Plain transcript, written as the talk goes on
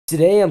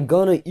Today I'm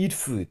gonna eat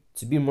food.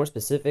 To be more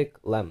specific,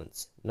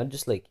 lemons. Not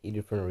just like eat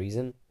it for no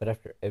reason, but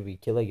after every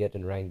kill I get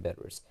in ranked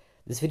Bedwars.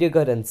 This video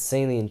got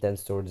insanely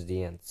intense towards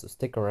the end, so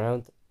stick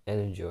around and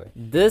enjoy.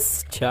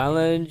 This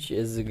challenge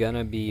is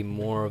gonna be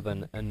more of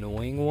an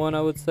annoying one,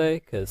 I would say,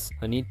 because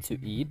I need to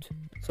eat.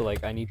 So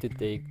like I need to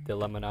take the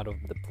lemon out of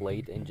the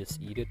plate and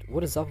just eat it.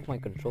 What is up with my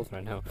controls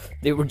right now?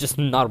 They were just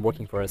not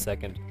working for a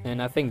second.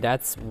 And I think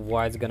that's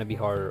why it's gonna be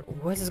harder.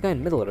 Why is this guy in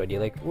the middle already?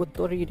 Like, what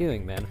are you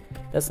doing, man?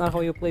 That's not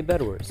how you play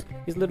Bedwars.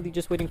 He's literally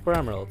just waiting for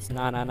emeralds.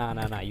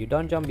 Nah. You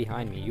don't jump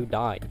behind me. You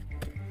die.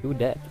 You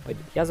dead. Wait,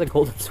 he has a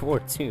golden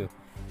sword too.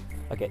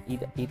 Okay,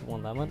 eat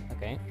one lemon.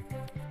 Okay.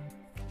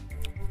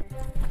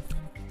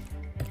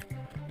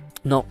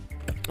 No.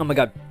 Oh my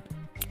god.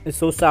 It's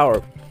so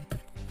sour.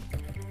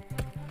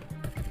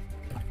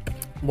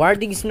 Why are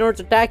these nerds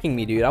attacking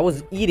me, dude? I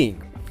was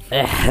eating.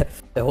 It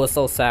was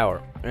so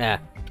sour. Yeah.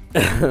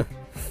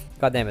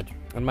 God damn it.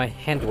 And my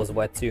hand was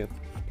wet too.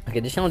 Okay,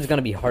 this challenge is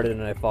gonna be harder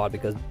than I thought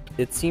because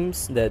it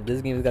seems that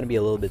this game is gonna be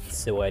a little bit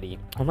sweaty.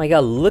 Oh my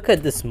god, look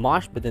at this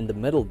mosh pit in the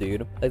middle,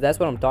 dude. Like, that's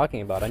what I'm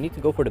talking about. I need to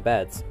go for the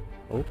beds.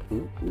 Oop,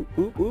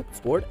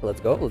 sword.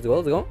 Let's go.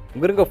 I'm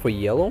gonna go for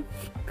yellow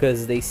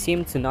because they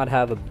seem to not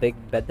have a big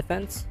bed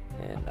defense.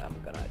 And I'm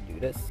gonna do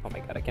this. Oh my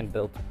god, I can't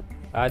build.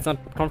 It's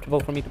not comfortable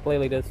for me to play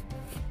like this.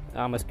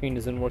 My screen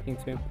isn't working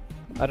too.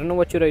 I don't know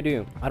what should I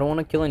do. I don't want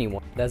to kill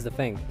anyone. That's the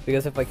thing.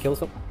 Because if I kill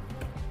some...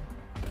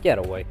 Get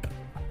away.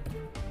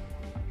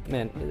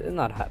 Man, it's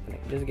not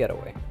happening. Just get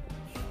away.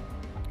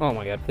 Oh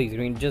my god, please,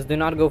 green. Just do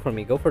not go for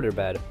me. Go for their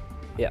bed.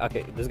 Yeah,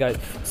 okay. This guy's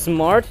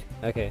smart.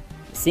 Okay.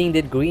 Seeing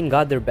that green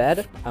got their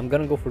bed, I'm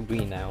gonna go for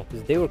green now.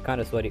 Because they were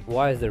kind of sweaty.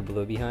 Why is there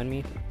blue behind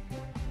me?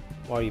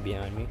 Why are you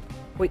behind me?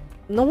 Wait,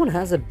 no one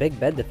has a big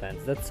bed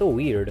defense. That's so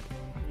weird.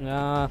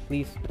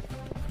 Please.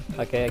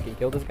 Okay, I can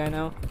kill this guy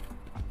now.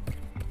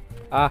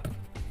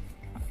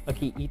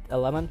 Okay, eat a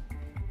lemon.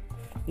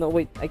 No,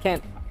 wait, I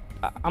can't.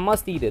 I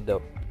must eat it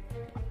though.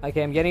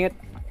 Okay, I'm getting it.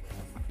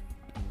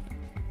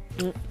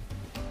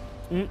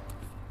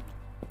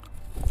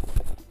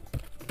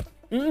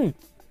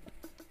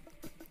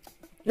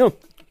 No.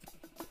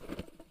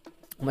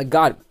 Oh my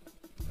god.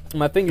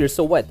 My finger is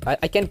so wet.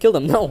 I can't kill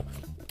them. No.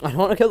 I don't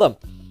want to kill them.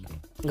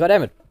 God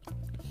damn it.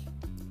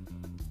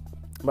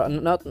 But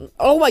not.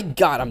 Oh my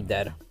god, I'm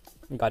dead.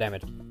 God damn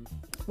it.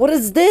 What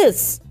is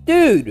this?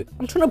 Dude,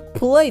 I'm trying to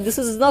play. This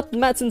is not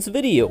Madsen's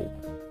video.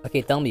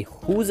 Okay, tell me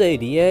whose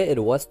idea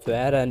it was to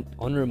add an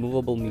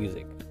unremovable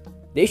music.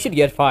 They should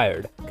get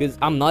fired, because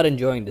I'm not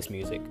enjoying this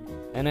music.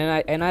 And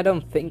I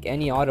don't think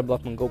any other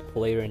Blockman Go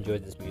player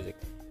enjoys this music.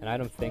 And I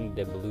don't think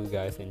the blue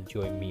guys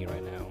enjoy me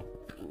right now.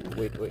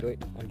 Wait.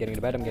 I'm getting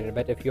to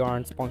bed. If you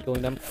aren't spawn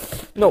killing them.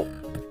 No.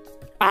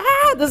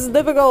 This is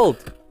difficult.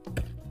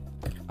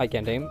 I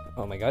can't aim.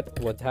 Oh my god,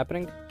 what's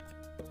happening?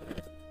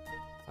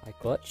 I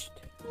clutched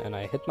and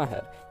I hit my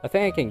head. I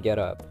think I can get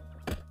up.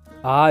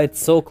 It's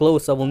so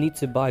close. I will need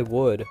to buy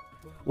wood.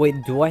 Wait,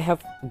 do I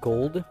have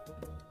gold?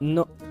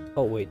 No.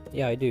 Oh wait,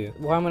 yeah I do.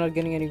 Why am I not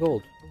getting any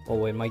gold? Oh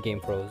wait, my game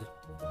froze.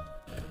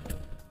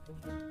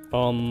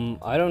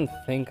 I don't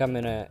think I'm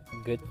in a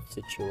good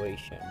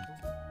situation.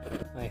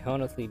 I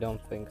honestly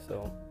don't think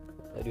so.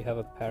 I do have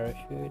a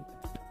parachute.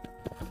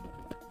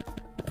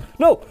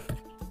 No!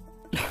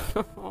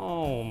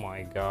 Oh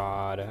my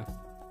god.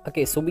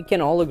 Okay, so we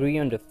can all agree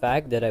on the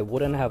fact that I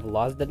wouldn't have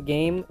lost that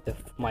game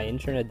if my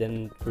internet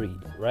didn't freeze,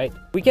 right?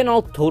 We can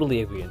all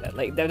totally agree on that.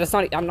 Like, that's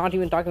not, I'm not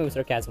even talking with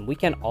sarcasm. We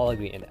can all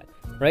agree on that,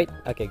 right?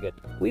 Okay, good.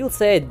 We'll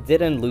say I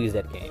didn't lose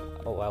that game.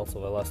 Oh,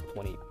 also I lost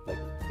 3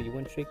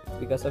 win streak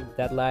because of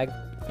that lag,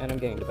 and I'm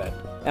getting to bed.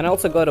 And I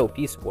also got OP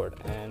scored,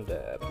 and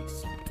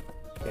peace.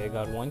 Okay, I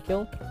got 1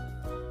 kill.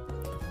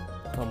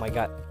 Oh my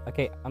god.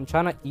 Okay, I'm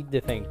trying to eat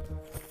the thing.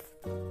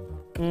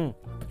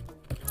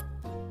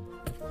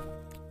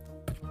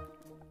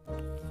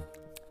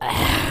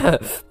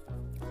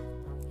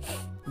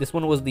 This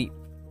one was the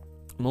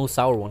most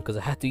sour one because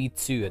I had to eat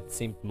 2 at the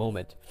same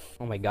moment.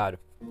 Oh my god.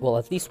 Well,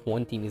 at least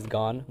one team is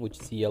gone, which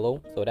is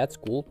yellow, so that's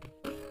cool.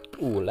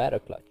 Ooh, ladder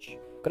clutch.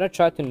 Gonna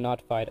try to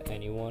not fight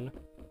anyone.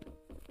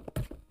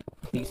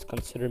 Please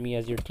consider me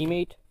as your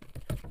teammate.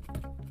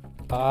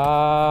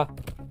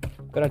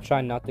 Gonna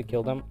try not to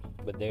kill them,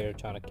 but they're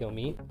trying to kill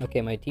me.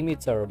 Okay, my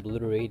teammates are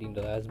obliterating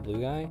the last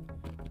blue guy.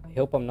 I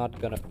hope I'm not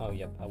gonna... Oh,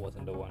 yep, I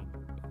wasn't the one.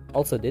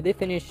 Also, did they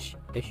finish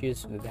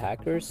issues with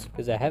hackers?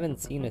 Because I haven't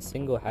seen a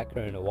single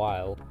hacker in a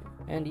while.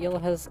 And yellow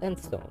has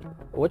endstone.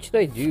 What should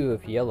I do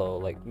with yellow?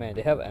 Like, man,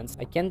 they have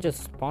endstone. I can't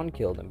just spawn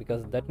kill them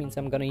because that means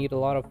I'm gonna eat a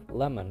lot of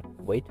lemon.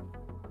 Wait.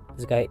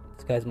 This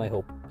guy's my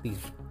hope. Please,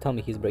 tell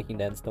me he's breaking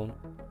the endstone.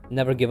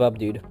 Never give up,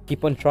 dude.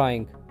 Keep on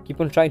trying.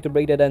 Keep on trying to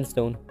break that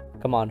endstone.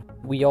 Come on.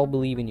 We all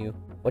believe in you.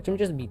 Watch him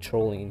just be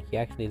trolling and he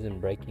actually isn't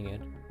breaking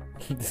it.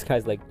 This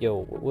guy's like,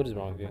 yo, what is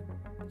wrong with you?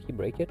 Did he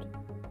break it?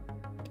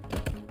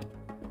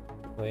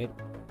 Wait.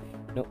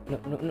 No.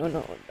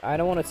 I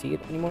don't want to see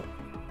it anymore.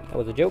 That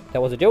was a joke. Okay,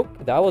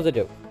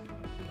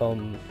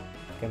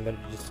 I'm gonna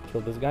just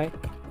kill this guy.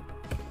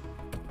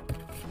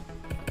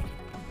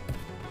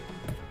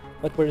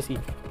 What? Where is he?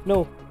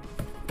 No.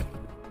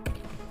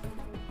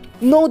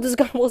 No, this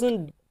guy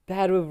wasn't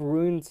bad with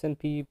runes and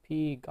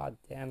PvP. God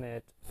damn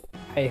it.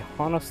 I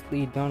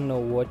honestly don't know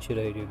what should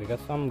I do because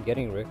I'm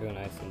getting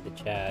recognized in the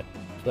chat.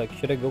 So like,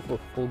 should I go for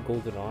full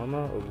golden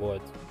armor or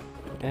what?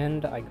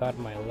 And I got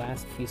my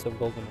last piece of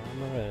golden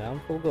armor and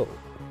I'm full gold.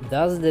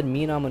 Does that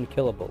mean I'm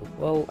unkillable?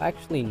 Well,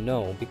 actually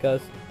no,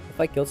 because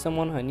if I kill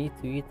someone, I need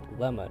to eat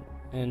lemon,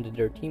 and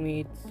their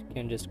teammates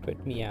can just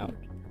crit me out.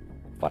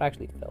 Thought I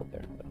actually fell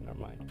there, but never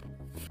mind.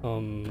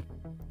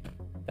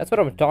 That's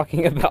what I'm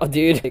talking about,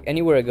 dude. Like,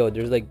 anywhere I go,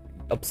 there's like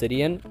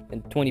obsidian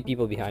and 20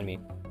 people behind me.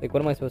 Like,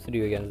 what am I supposed to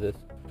do against this?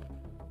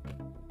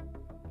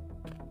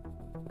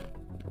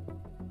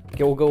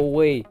 Okay, we'll go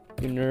away,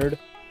 you nerd.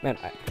 Man,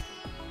 oh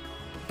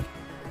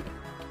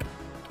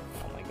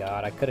my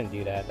god, I couldn't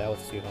do that. That was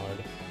too hard.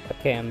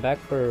 Okay, I'm back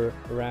for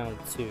round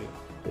 2.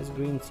 This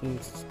green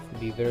seems to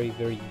be very,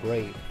 very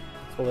brave.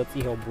 So let's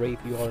see how brave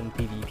you are in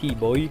PvP,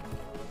 boy.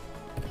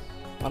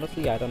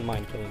 Honestly, I don't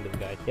mind killing this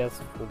guy. He has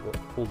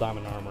full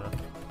diamond armor.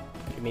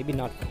 Okay, maybe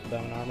not full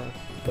diamond armor,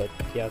 but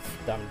he has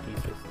diamond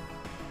pieces.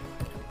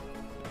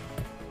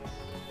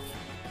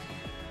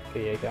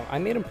 Okay, yeah, I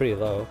made him pretty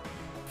low.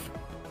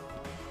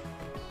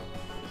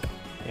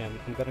 And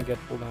I'm gonna get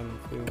full diamond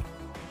too.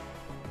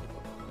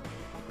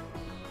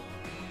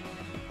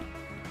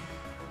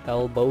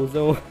 El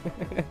Bozo.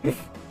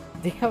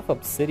 They have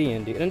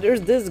obsidian, dude. And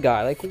there's this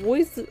guy. Like,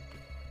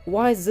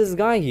 why is this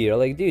guy here?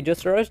 Like, dude,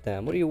 just rush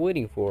them. What are you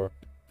waiting for?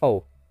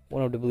 Oh,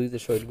 one of the blues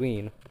destroyed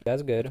green.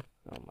 That's good.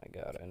 Oh my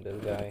god, and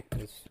this guy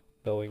is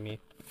blowing me.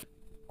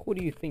 Who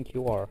do you think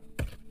you are?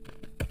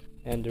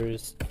 And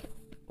there's...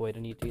 Wait, I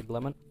need to eat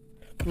lemon.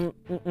 Oh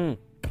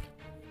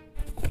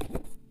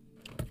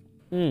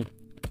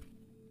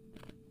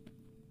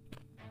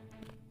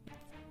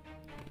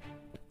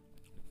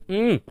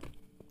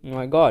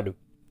my god.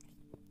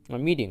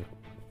 I'm eating.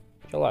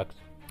 Chillax.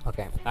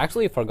 Okay. I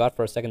actually forgot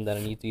for a second that I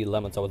need to eat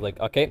lemon, so I was like,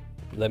 okay,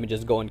 let me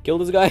just go and kill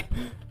this guy.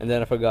 And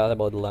then I forgot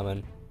about the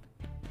lemon.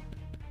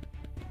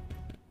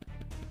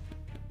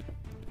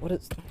 What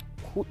is...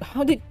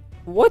 How did...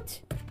 What?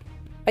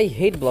 I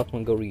hate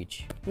Blockman go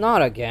reach.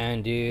 Not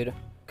again, dude.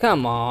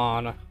 Come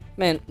on.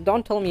 Man,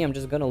 don't tell me I'm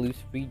just gonna lose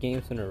 3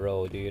 games in a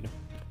row, dude.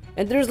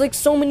 And there's like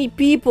so many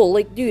people.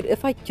 Like, dude,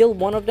 if I kill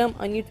one of them,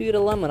 I need to eat a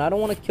lemon. I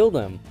don't want to kill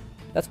them.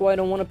 That's why I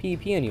don't want to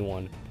PvP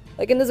anyone.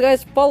 Like, and this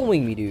guy's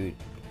following me, dude.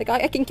 Like,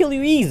 I can kill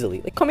you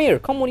easily. Like, come here.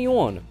 Come what do you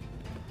want?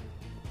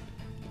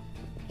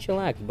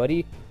 Chillax,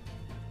 buddy.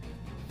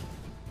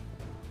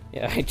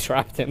 Yeah, I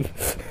trapped him.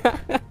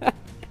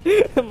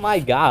 My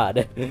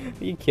god. Are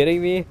you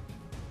kidding me?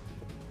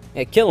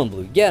 Yeah, kill him,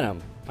 Blue. Get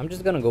him. I'm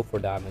just gonna go for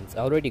diamonds.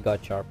 I already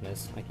got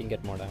sharpness. I can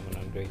get more diamond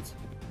upgrades.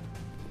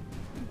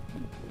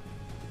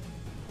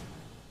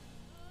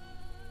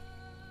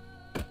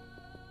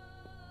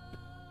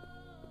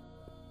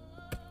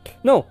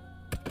 No!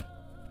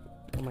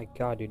 Oh my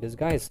god, dude, this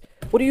guy is...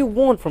 What do you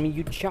want from me,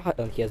 you child?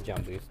 Oh, he has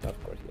jump boost. Of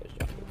course he has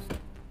jump boost.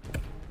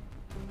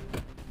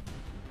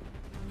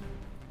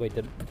 Wait,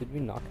 did we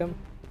knock him?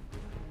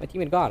 My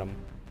teammate got him.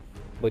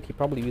 But he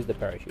probably used the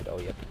parachute. Oh,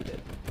 yep, he did.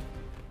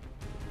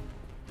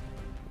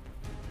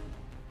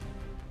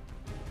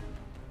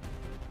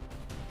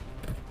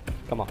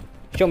 Come on.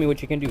 Show me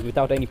what you can do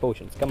without any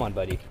potions. Come on,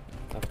 buddy.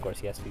 Of course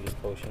he has to use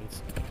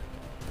potions.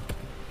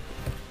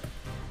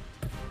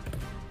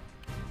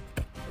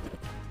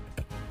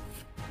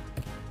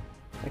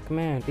 Like,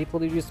 man, people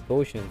who use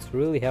potions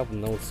really have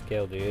no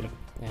skill, dude.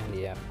 And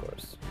yeah, of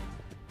course.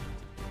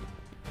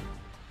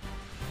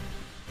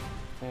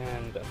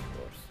 And of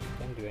course,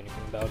 can't do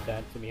anything about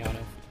that, to be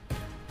honest.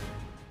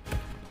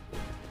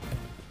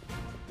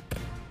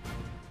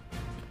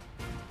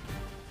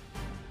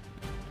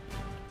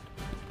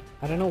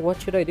 I don't know,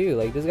 what should I do?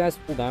 Like, this guy's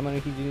full diamond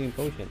and he's using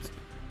potions.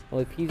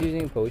 Well, if he's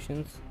using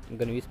potions, I'm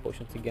gonna use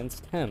potions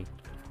against him.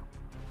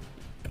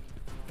 I'm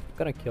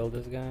gonna kill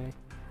this guy.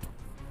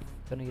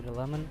 Gonna eat a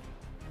lemon.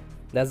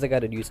 That's the guy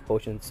that used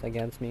potions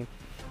against me.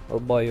 Oh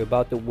boy, you're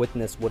about to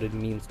witness what it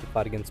means to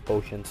fight against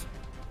potions.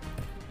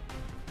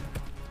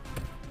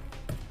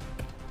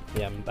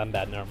 Yeah, I'm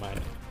bad, never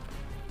mind.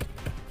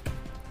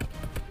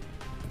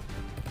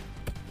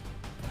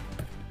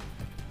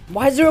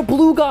 Why is there a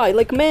blue guy?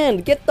 Like, man,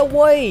 get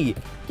away!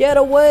 Get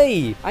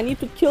away! I need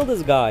to kill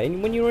this guy.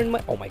 And when you're in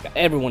my... Oh my god,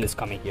 everyone is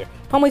coming here.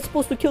 How am I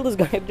supposed to kill this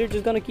guy if they're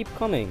just gonna keep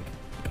coming?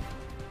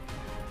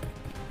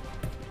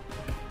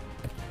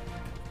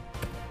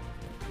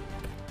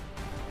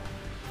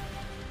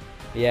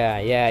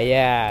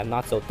 Yeah.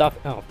 Not so tough.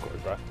 Oh, of course,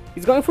 bro.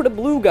 He's going for the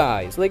blue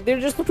guys. Like,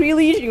 they're just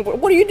pre-leashing.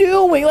 What are you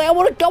doing? Like, I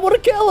wanna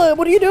kill him.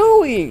 What are you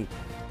doing?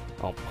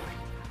 Oh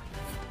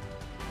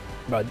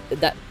my.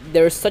 Bro,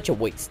 there's such a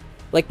waste.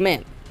 Like,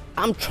 man,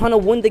 I'm trying to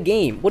win the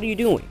game. What are you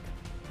doing?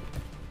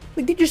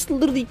 Like, they just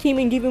literally came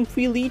and gave him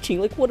free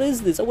leeching. Like, what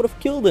is this? I would have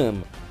killed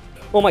him.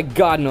 Oh my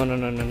god,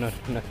 no.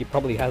 He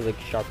probably has, like,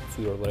 sharp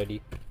 2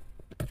 already.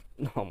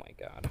 Oh my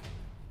god.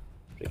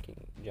 Freaking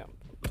jump.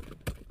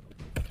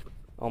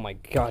 Oh my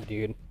god,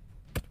 dude.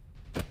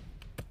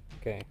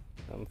 Okay,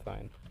 I'm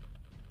fine.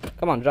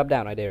 Come on, drop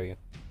down, I dare you.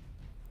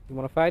 You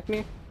wanna fight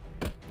me?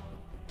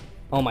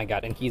 Oh my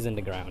god, and he's in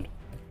the ground.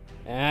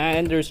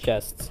 And there's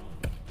chests.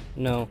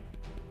 No.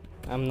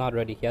 I'm not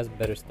ready. He has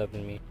better stuff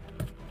than me.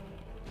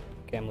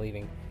 Okay, I'm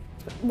leaving.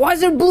 Why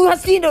is there blue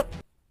Hasina?